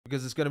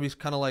because it's going to be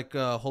kind of like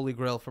holy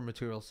grail for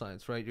material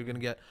science, right? You're going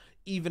to get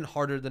even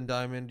harder than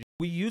diamond.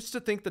 We used to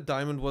think that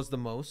diamond was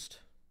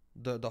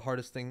the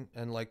hardest thing,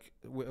 and like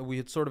we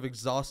had sort of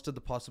exhausted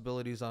the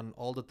possibilities on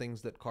all the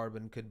things that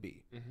carbon could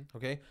be.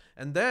 Okay,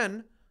 and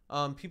then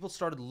people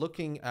started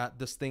looking at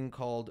this thing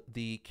called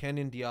the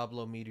Canyon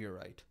Diablo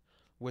meteorite,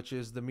 which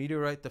is the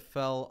meteorite that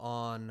fell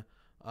on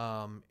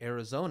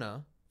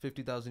Arizona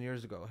 50,000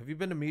 years ago. Have you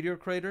been to Meteor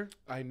Crater?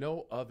 I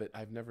know of it.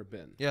 I've never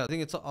been. Yeah, I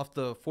think it's off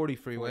the 40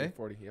 freeway.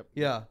 40, yep.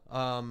 Yeah,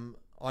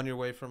 on your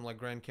way from like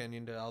Grand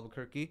Canyon to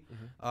Albuquerque.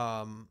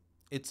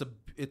 It's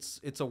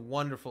a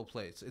wonderful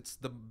place. It's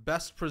the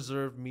best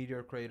preserved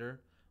meteor crater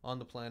on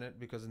the planet,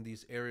 because in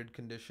these arid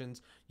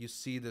conditions you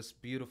see this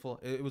beautiful,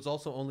 it was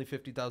also only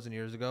 50,000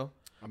 years ago.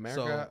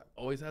 America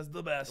always has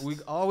the best. We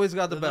always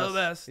got the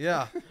best.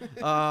 Yeah.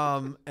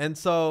 And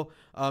so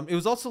it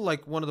was also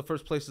like one of the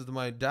first places that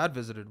my dad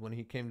visited when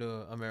he came to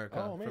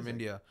America from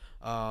India.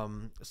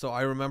 So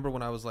I remember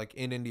when I was like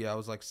in India, I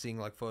was like seeing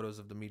like photos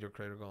of the meteor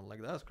crater going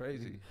like, that's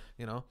crazy,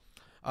 you know?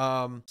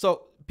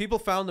 So people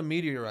found the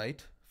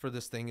meteorite for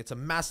this thing. It's a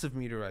massive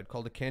meteorite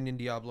called the Canyon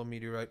Diablo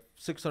meteorite,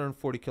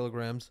 640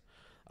 kilograms.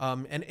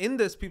 And in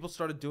this, people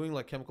started doing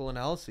like chemical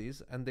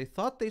analyses, and they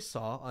thought they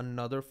saw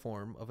another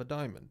form of a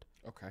diamond.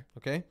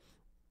 Okay.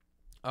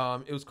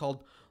 It was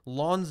called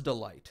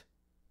Lonsdaleite.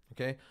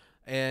 Okay.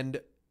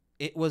 And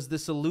it was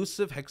this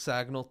elusive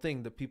hexagonal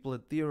thing that people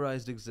had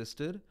theorized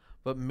existed,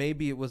 but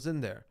maybe it was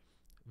in there.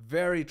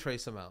 Very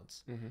trace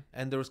amounts.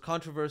 And there was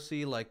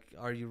controversy, like,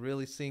 are you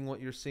really seeing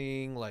what you're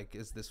seeing? Like,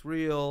 is this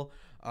real?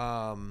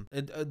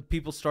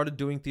 People started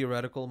doing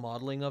theoretical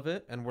modeling of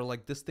it, and were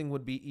like, this thing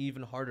would be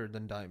even harder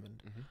than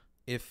diamond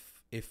if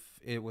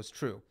it was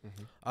true.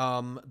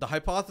 The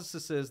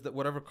hypothesis is that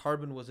whatever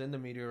carbon was in the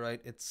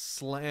meteorite, it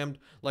slammed,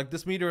 like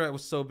this meteorite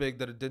was so big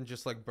that it didn't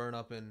just like burn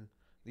up in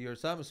the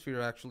Earth's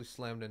atmosphere, actually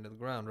slammed into the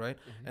ground, right?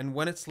 And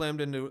when it slammed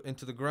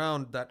into the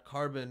ground, that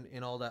carbon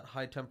in all that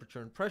high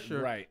temperature and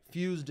pressure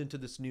fused into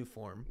this new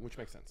form, which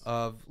makes sense,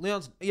 of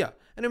Leon's. Yeah,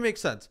 and it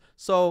makes sense.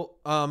 So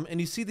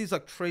and you see these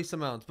like trace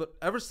amounts, but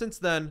ever since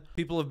then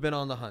people have been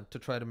on the hunt to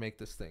try to make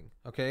this thing,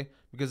 okay?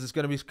 Because it's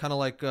going to be kind of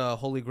like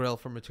holy grail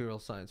for material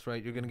science,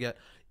 right? You're going to get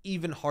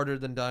even harder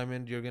than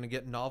diamond. You're going to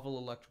get novel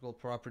electrical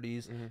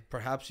properties.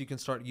 Perhaps you can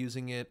start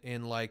using it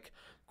in like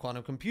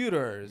quantum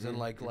computers and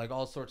like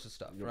all sorts of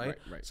stuff, right?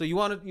 So you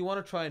want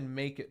to try and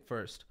make it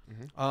first.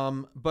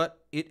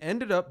 But it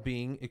ended up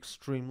being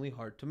extremely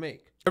hard to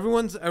make.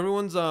 Everyone's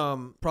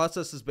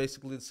process is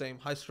basically the same: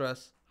 high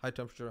stress, high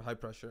temperature, high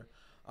pressure.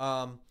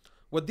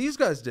 What these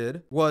guys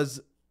did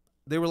was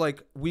they were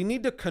like, we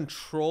need to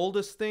control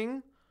this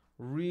thing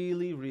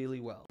really,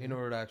 really well in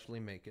order to actually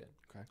make it.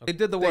 They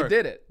did the work.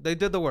 They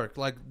did the work.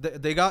 Like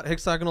they got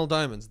hexagonal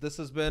diamonds. This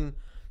has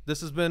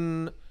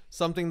been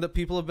something that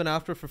people have been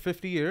after for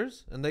 50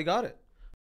 years, and they got it.